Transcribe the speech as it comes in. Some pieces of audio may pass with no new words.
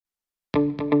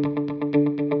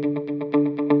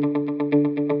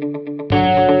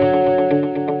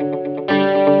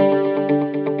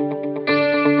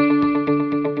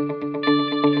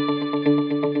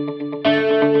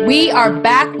are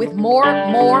back with more,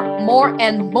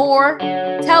 and more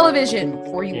television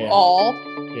for you all.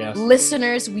 Yes.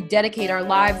 Listeners, we dedicate our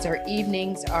lives, our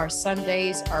evenings, our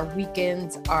Sundays, our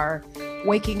weekends, our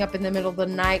waking up in the middle of the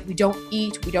night. We don't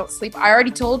eat, we don't sleep. I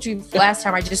already told you last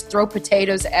time I just throw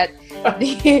potatoes at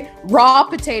the raw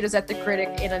potatoes at the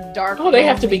Critic in a dark they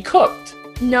have to be cooked.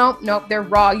 No, they're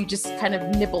raw. You just kind of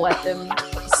nibble at them,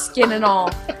 skin and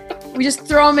all. We just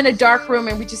throw him in a dark room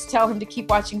and we just tell him to keep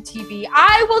watching TV.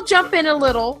 I will jump in a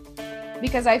little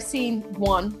because I've seen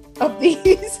one of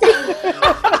these.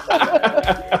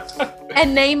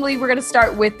 And namely, we're going to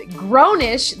start with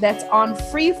Grownish that's on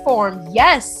Freeform.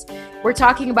 Yes, we're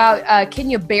talking about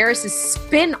Kenya Barris's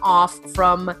spin-off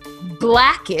from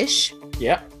Blackish.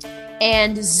 Yep.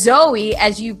 And Zoe,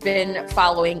 as you've been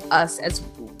following us, as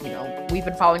you know, we've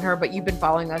been following her, but you've been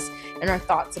following us and our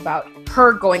thoughts about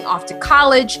her going off to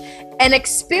college and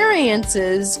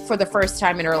experiences for the first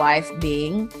time in her life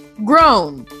being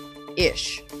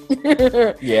grown-ish.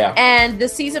 Yeah. And the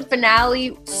season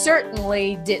finale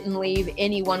certainly didn't leave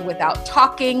anyone without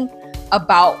talking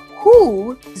about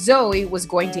who Zoe was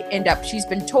going to end up. She's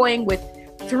been toying with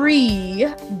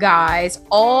 3 guys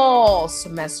all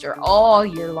semester, all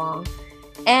year long.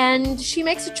 And she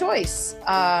makes a choice.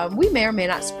 We may or may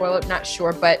not spoil it, not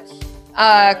sure. But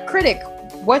Critic,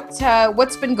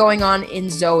 what's been going on in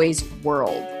Zoe's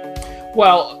world?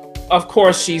 Well, of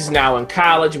course, she's now in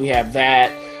college. We have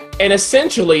that. And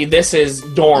essentially, this is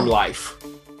dorm life.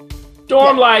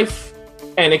 Dorm life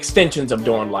and extensions of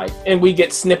dorm life. And we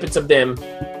get snippets of them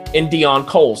in Dion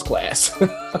Cole's class.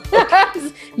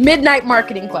 Midnight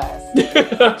marketing class.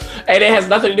 And it has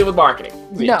nothing to do with marketing.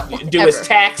 No, do his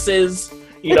taxes,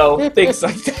 things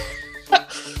like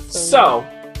that. So,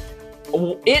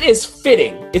 it is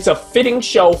fitting. It's a fitting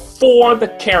show for the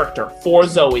character, for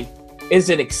Zoe. It's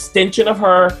an extension of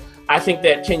her. I think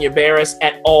that Kenya Barris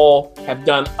et al. Have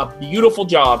done a beautiful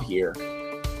job here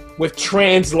with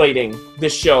translating the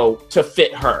show to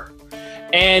fit her.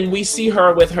 And we see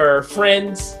her with her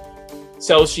friends.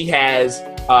 So she has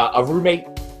a roommate.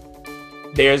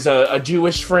 There's a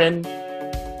Jewish friend.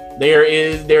 There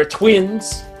are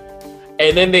twins.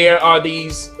 And then there are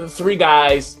these 3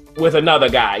 guys with another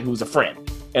guy who's a friend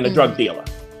and a drug dealer.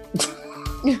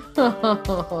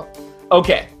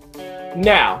 Okay.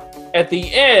 Now, at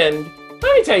the end,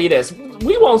 let me tell you this.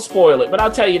 We won't spoil it, but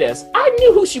I'll tell you this. I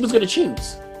knew who she was going to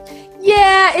choose.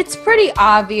 Yeah, it's pretty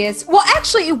obvious. Well,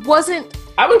 actually, it wasn't.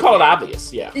 I wouldn't call it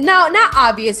obvious, yeah. No, not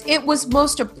obvious. It was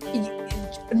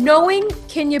knowing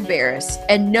Kenya Barris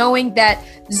and knowing that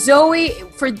Zoe,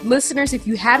 for listeners, if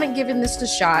you haven't given this a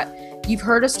shot, you've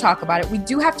heard us talk about it. We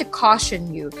do have to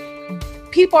caution you.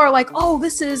 People are like, oh,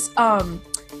 this is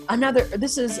another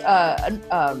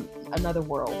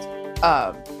world.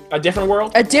 A different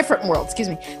world? A different world, excuse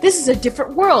me. This is a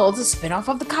different world. It's a spinoff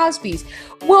of the Cosbys.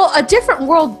 Well, A Different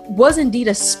World was indeed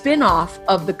a spinoff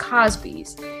of the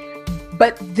Cosbys.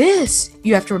 But this,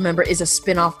 you have to remember, is a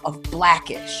spinoff of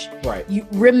Blackish. Right. You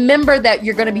remember that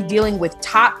you're going to be dealing with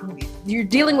topics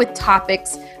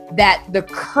that the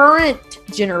current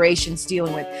generation's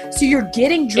dealing with. So you're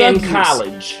getting drug use.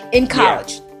 In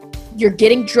college. Yeah. You're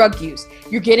getting drug use.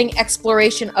 You're getting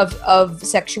exploration of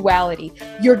sexuality.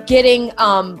 You're getting,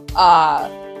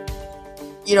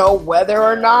 whether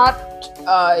or not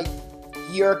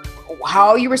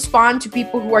how you respond to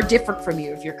people who are different from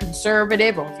you. If you're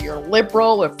conservative, or if you're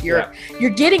liberal, or if you're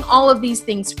getting all of these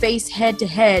things face head to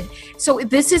head. So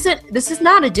this is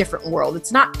not a different world.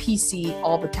 It's not PC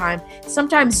all the time.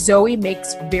 Sometimes Zoe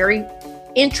makes very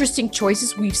interesting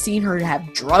choices. We've seen her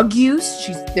have drug use.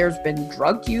 There's been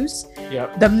drug use.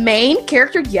 Yep. The main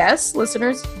character, yes,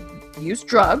 listeners, used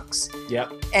drugs.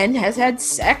 Yep. And has had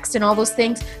sex and all those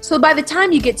things. So by the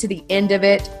time you get to the end of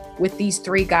it with these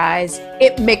 3 guys,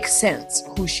 it makes sense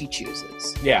who she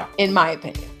chooses. Yeah. In my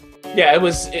opinion. Yeah,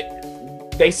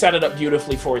 they set it up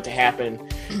beautifully for it to happen.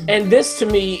 And this to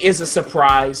me is a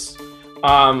surprise.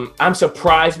 I'm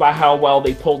surprised by how well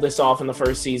they pulled this off in the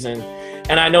first season.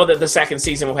 And I know that the second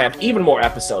season will have even more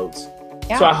episodes.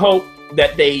 Yeah. So I hope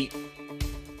that they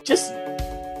just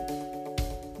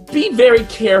be very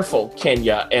careful,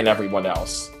 Kenya and everyone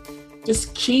else.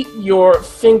 Just keep your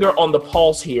finger on the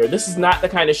pulse here. This is not the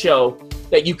kind of show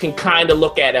that you can kind of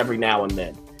look at every now and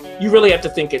then. You really have to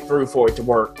think it through for it to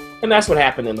work. And that's what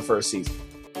happened in the first season.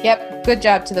 Yep. Good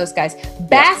job to those guys.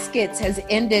 Baskets has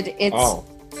ended its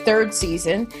 3rd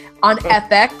season on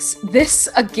FX. This,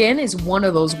 again, is one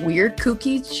of those weird,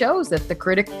 kooky shows that the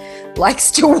Critic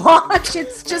likes to watch.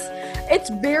 It's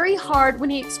very hard when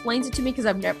he explains it to me because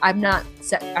I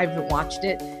haven't watched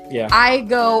it. Yeah. I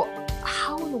go,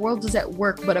 how in the world does that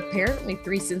work? But apparently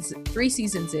 3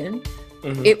 seasons in,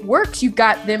 Mhm. it works. You've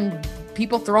got them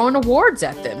people throwing awards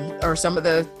at them, or some of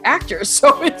the actors.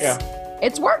 So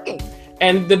it's working.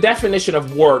 And the definition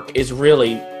of work is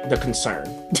really the concern.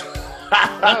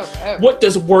 Oh. What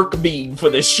does work mean for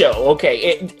this show?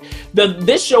 Okay,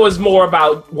 this show is more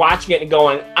about watching it and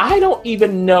going, I don't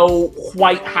even know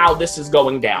quite how this is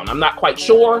going down. I'm not quite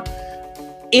sure.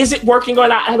 Is it working or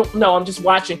not? I don't know. I'm just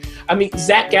watching. I mean,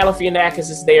 Zach Galifianakis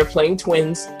is there playing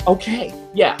twins. Okay,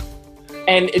 yeah.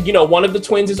 And, one of the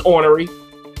twins is ornery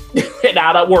and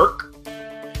out of work.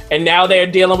 And now they're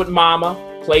dealing with Mama,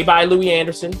 played by Louis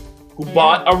Anderson, who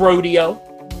bought a rodeo.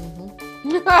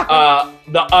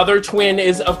 The other twin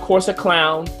is, of course, a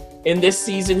clown. In this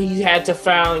season, he had to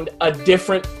find a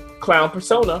different clown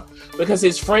persona because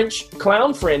his French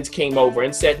clown friends came over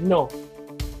and said, no,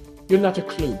 you're not a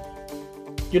clown.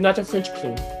 You're not a French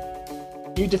clown.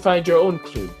 You need to find your own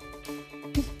clown.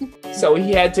 So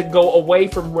he had to go away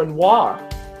from Renoir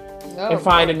and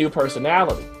find a new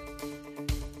personality.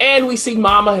 And we see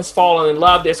Mama has fallen in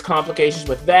love. There's complications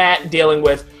with that, dealing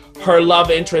with her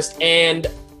love interest and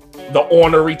the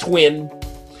ornery twin.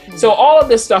 So all of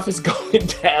this stuff is going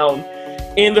down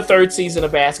in the third season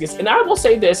of Baskets. And I will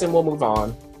say this, and we'll move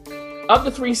on. Of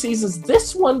the 3 seasons,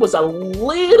 this one was a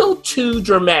little too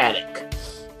dramatic.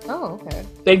 Oh, okay.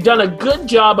 They've done a good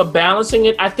job of balancing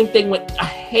it. I think they went a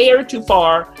hair too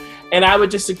far. And I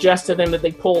would just suggest to them that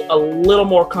they pull a little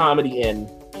more comedy in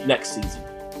next season.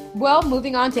 Well,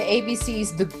 moving on to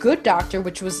ABC's The Good Doctor,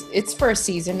 which was its first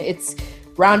season. It's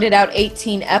rounded out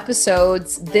 18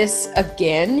 episodes. This,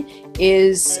 again,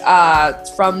 is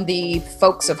from the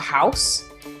folks of House.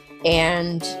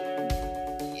 And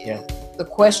the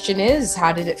question is,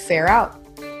 how did it fare out?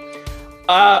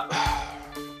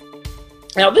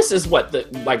 Now, this is one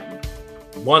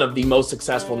of the most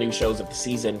successful new shows of the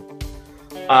season.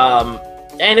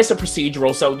 And it's a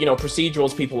procedural, so,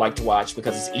 procedurals people like to watch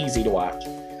because it's easy to watch.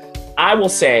 I will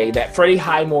say that Freddie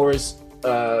Highmore's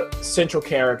central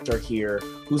character here,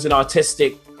 who's an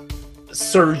autistic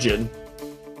surgeon,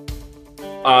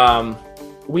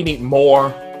 we need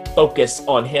more focus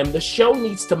on him. The show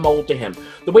needs to mold to him.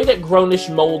 The way that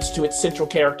Grownish molds to its central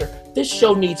character, this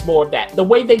show needs more of that. The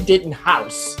way they did in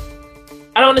House.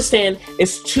 I don't understand.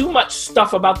 It's too much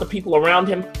stuff about the people around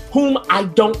him whom I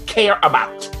don't care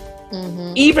about.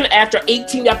 Mm-hmm. Even after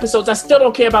 18 episodes, I still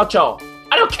don't care about y'all.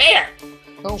 I don't care.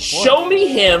 Oh, show me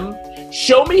him.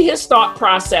 Show me his thought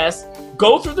process.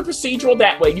 Go through the procedural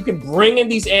that way. You can bring in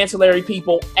these ancillary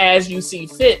people as you see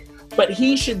fit, but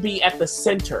he should be at the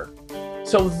center.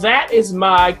 So that is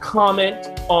my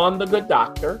comment on The Good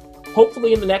Doctor.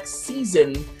 Hopefully in the next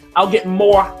season, I'll get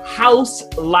more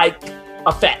House-like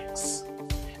effects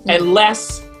and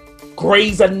less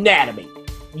Grey's Anatomy.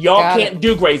 Y'all can't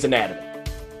do Grey's Anatomy.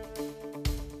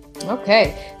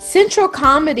 Okay.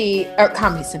 Comedy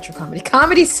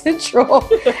Central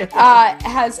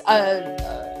has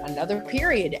another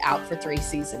period out for 3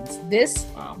 seasons. This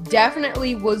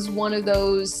definitely was one of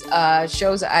those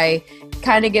shows I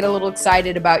kind of get a little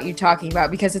excited about you talking about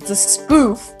because it's a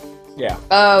spoof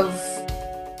of,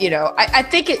 I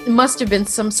think it must have been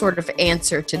some sort of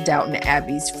answer to Downton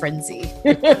Abbey's Frenzy.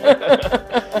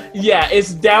 Yeah,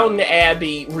 it's Downton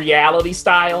Abbey reality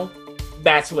style.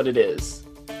 That's what it is.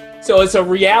 So it's a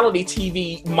reality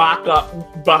TV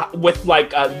mock-up with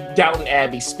like a Downton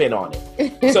Abbey spin on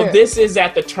it. So this is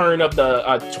at the turn of the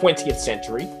 20th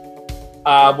century.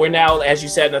 We're now, as you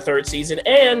said, in the 3rd season,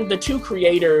 and the 2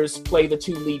 creators play the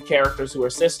 2 lead characters who are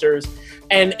sisters.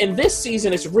 And in this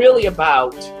season, it's really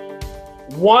about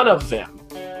one of them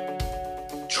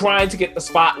trying to get the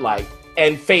spotlight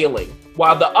and failing,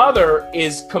 while the other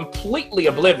is completely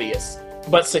oblivious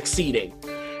but succeeding.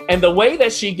 And the way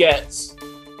that she gets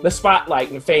the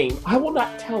spotlight and fame, I will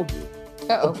not tell you.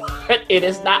 But it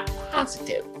is not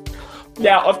positive.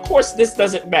 Now, of course, this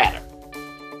doesn't matter.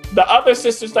 The other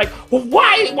sister's like, well,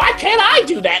 why can't I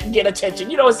do that and get attention?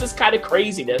 It's this kind of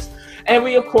craziness. And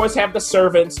we, of course, have the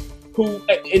servants who,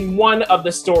 in one of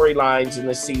the storylines in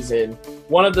this season,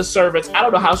 one of the servants, I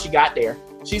don't know how she got there.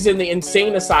 She's in the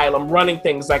insane asylum running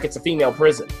things like it's a female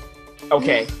prison.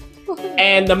 Okay.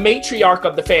 And the matriarch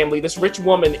of the family, this rich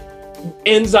woman,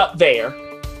 ends up there.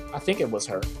 I think it was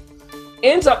her.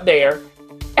 Ends up there.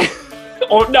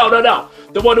 Or no.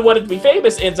 The one who wanted to be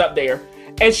famous ends up there.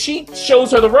 And she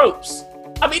shows her the ropes.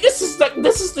 I mean, this is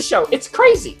the show. It's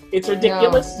crazy. It's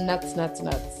ridiculous. No, nuts.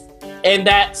 And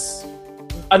that's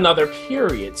another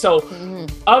period. So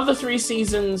of the 3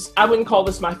 seasons, I wouldn't call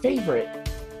this my favorite.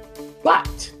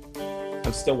 But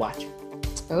I'm still watching.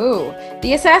 Oh,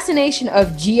 the assassination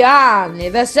of Gianni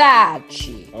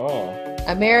Versace. Oh.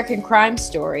 American Crime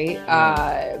Story.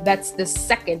 That's the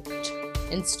 2nd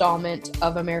installment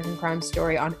of American Crime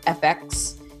Story on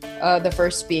FX. The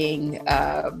first being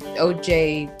The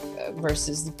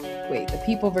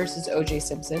People versus O.J.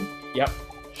 Simpson. Yep.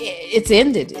 It's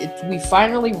ended. We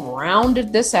finally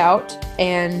rounded this out,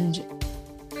 and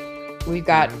we've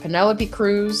got Penelope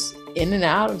Cruz in and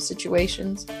out of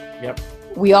situations. Yep.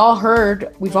 We've all heard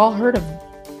of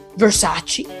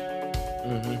Versace.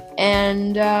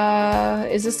 And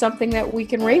is this something that we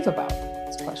can rave about?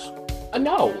 That's the question.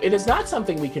 No, it is not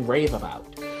something we can rave about.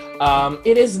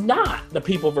 It is not The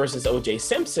People versus O.J.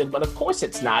 Simpson, but of course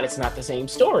it's not. It's not the same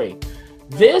story.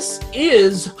 This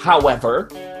is, however,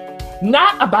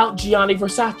 not about Gianni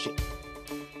Versace.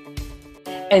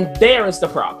 And there is the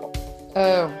problem.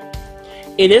 Oh.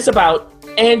 It is about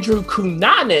Andrew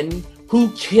Cunanan,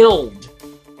 who killed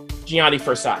Gianni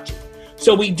Versace.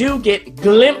 So we do get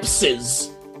glimpses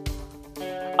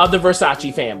of the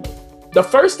Versace family. The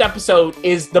first episode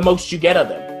is the most you get of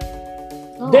them.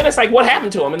 Oh. Then it's like, what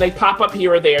happened to them? And they pop up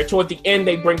here or there. Toward the end,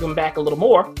 they bring them back a little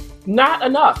more. Not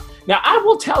enough. Now, I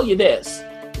will tell you this.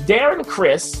 Darren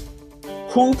Criss,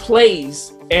 who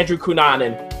plays Andrew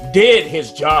Cunanan, did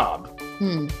his job.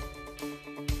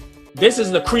 This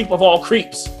is the creep of all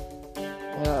creeps.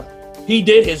 He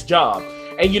did his job.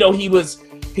 And, you know,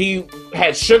 he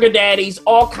had sugar daddies,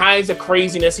 all kinds of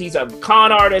craziness. He's a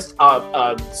con artist,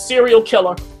 a serial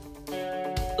killer.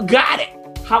 Got it.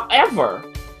 However,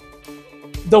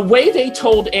 the way they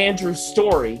told Andrew's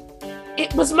story,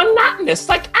 it was monotonous.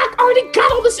 Like, I already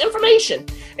got all this information.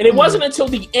 And it wasn't until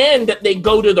the end that they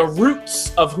go to the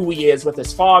roots of who he is with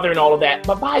his father and all of that.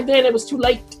 But by then, it was too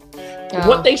late.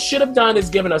 What they should have done is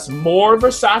given us more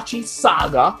Versace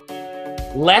saga,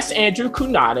 less Andrew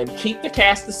Cunanan, keep the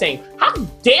cast the same. How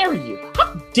dare you?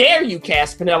 How dare you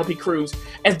cast Penelope Cruz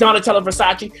as Donatella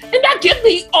Versace and not give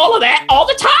me all of that all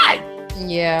the time?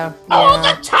 Yeah. All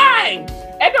the time.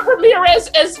 Edgar Ramirez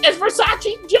as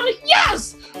Versace, Johnny,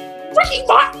 yes. Ricky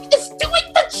Martin is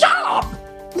doing the job.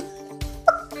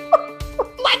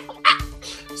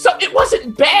 So it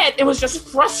wasn't bad. It was just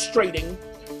frustrating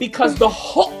because the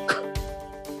hook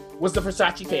was the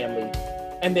Versace family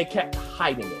and they kept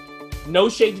hiding it. No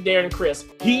shade to Darren Criss.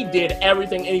 He did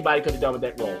everything anybody could have done with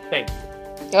that role. Thank you.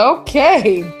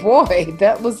 Okay, boy,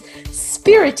 that was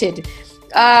spirited.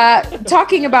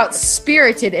 Talking about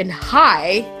spirited and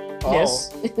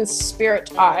highness, spirit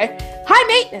high. High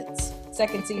Maintenance,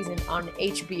 second season on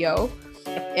HBO,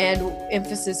 and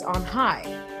emphasis on high.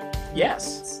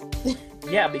 Yes.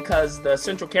 Yeah, because the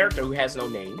central character, who has no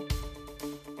name,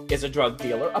 is a drug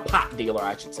dealer, a pot dealer,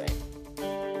 I should say.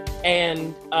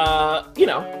 And, you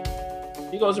know,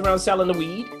 he goes around selling the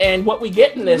weed. And what we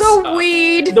get in this... The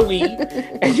weed!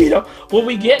 And, you know, what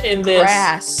we get in this...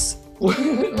 Grass.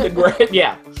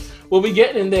 Yeah. What we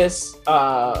get in this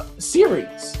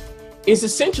series is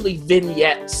essentially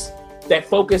vignettes that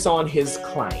focus on his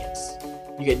clients.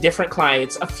 You get different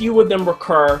clients. A few of them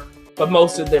recur, but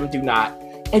most of them do not.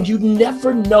 And you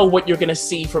never know what you're going to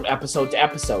see from episode to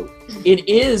episode. It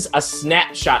is a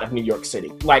snapshot of New York City,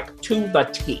 like to the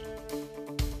T.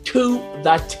 To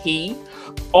the T.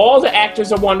 All the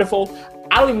actors are wonderful.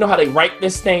 I don't even know how they write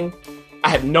this thing. I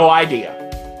have no idea.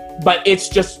 But it's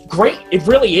just great. It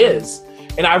really is.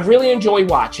 And I really enjoy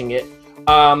watching it.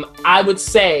 I would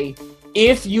say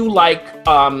if you like,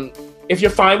 if you're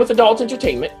fine with adult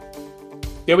entertainment,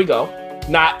 there we go.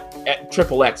 Not at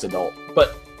XXX adult,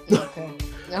 but... Okay.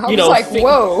 I was like,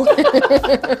 whoa.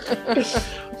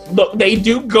 Look, they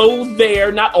do go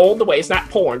there, not all the way, it's not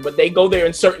porn, but they go there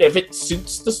in certain, if it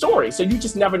suits the story. So you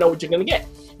just never know what you're going to get.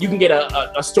 You can get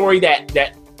a story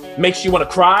that makes you want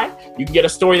to cry. You can get a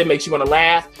story that makes you want to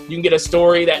laugh. You can get a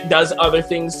story that does other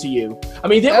things to you. I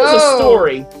mean, there was a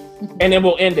story, and then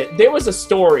we'll end it. There was a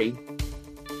story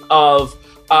of,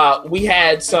 we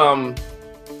had some,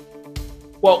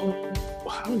 well,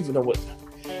 I don't even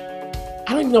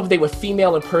know if they were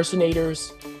female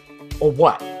impersonators or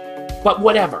what, but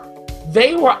whatever.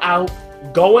 They were out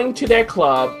going to their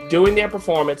club, doing their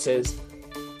performances.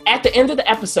 At the end of the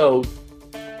episode,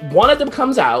 one of them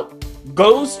comes out,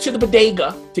 goes to the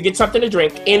bodega to get something to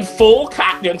drink in full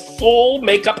costume, full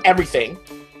makeup, everything.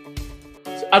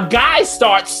 A guy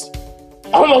starts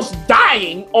almost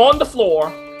dying on the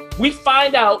floor. We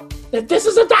find out that this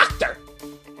is a doctor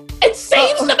and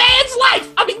saves the man's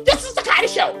life. I mean, this is the kind of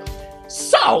show.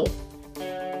 So,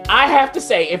 I have to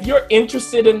say, if you're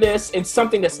interested in this, in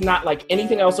something that's not like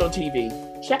anything else on TV,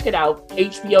 check it out.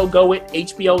 HBO Go it,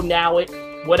 HBO Now it,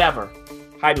 whatever.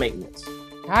 High Maintenance.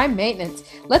 High Maintenance.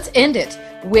 Let's end it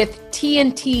with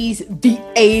TNT's The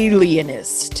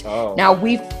Alienist. Oh. Now,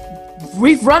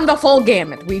 we've run the full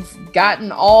gamut. We've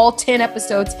gotten all 10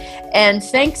 episodes, and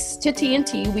thanks to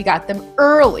TNT, we got them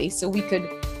early so we could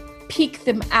peek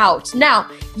them out. Now,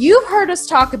 you've heard us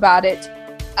talk about it.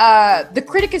 The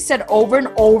critic has said over and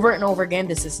over and over again,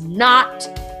 this is not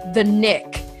the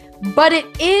Nick, but it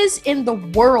is in the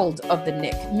world of the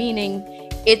Nick, meaning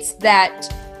it's that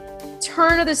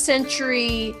turn of the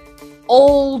century,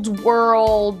 old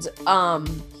world,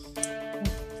 kind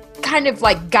of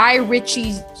like Guy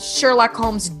Ritchie, Sherlock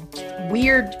Holmes,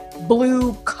 weird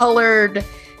blue colored,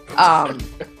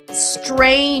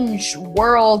 strange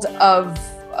world of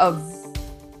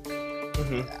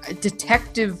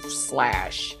detective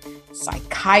slash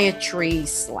psychiatry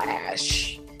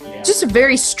slash just a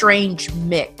very strange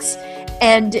mix.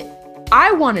 And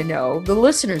I want to know, the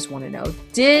listeners want to know,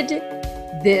 did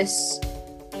this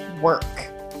work?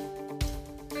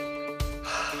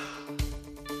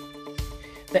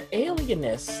 The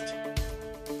Alienist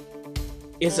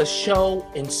is a show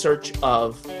in search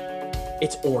of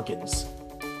its organs.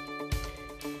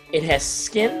 It has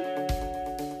skin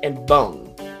and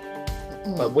bone,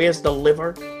 but where's the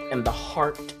liver and the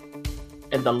heart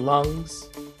and the lungs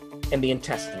and the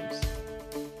intestines?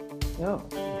 Oh,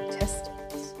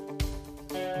 intestines.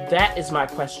 That is my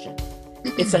question.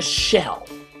 It's a shell.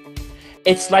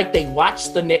 It's like they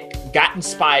watched the Nick, got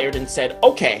inspired, and said,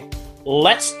 okay,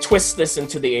 let's twist this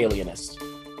into the Alienist.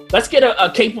 Let's get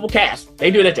a capable cast.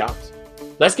 They do their jobs.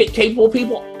 Let's get capable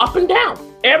people up and down.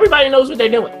 Everybody knows what they're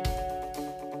doing.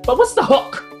 But what's the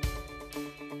hook?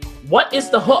 What is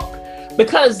the hook?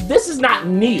 Because this is not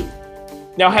new.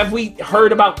 Now, have we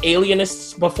heard about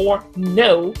Alienists before?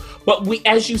 No. But we,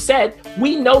 as you said,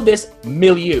 we know this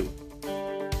milieu.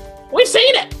 We've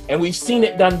seen it. And we've seen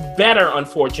it done better,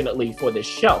 unfortunately, for this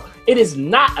show. It is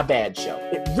not a bad show.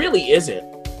 It really isn't.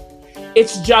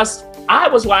 It's just, I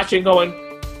was watching going,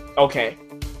 okay.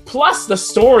 Plus the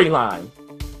storyline.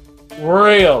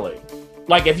 Really?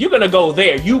 Like, if you're going to go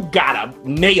there, you gotta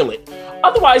nail it.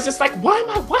 Otherwise, it's like, why am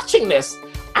I watching this?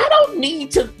 I don't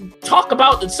need to talk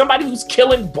about somebody who's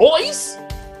killing boys.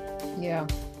 Yeah.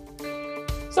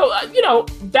 So,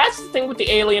 that's the thing with the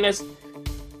Alienist.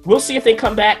 We'll see if they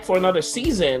come back for another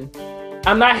season.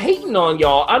 I'm not hating on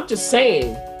y'all. I'm just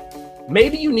saying,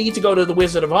 maybe you need to go to the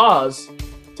Wizard of Oz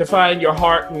to find your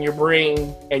heart and your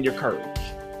brain and your courage.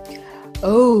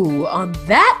 Oh, on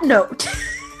that note,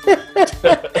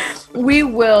 we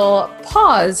will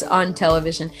pause on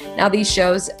television. Now, these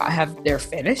shows they're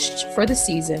finished for the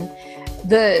season.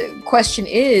 The question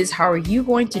is, how are you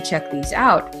going to check these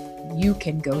out? You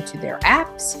can go to their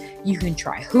apps. You can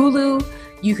try Hulu.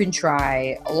 You can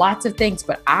try lots of things,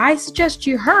 but I suggest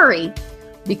you hurry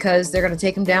because they're going to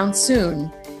take them down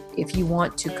soon if you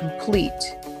want to complete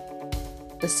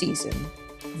the season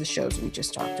of the shows we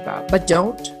just talked about. But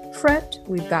don't fret,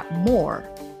 we've got more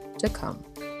to come.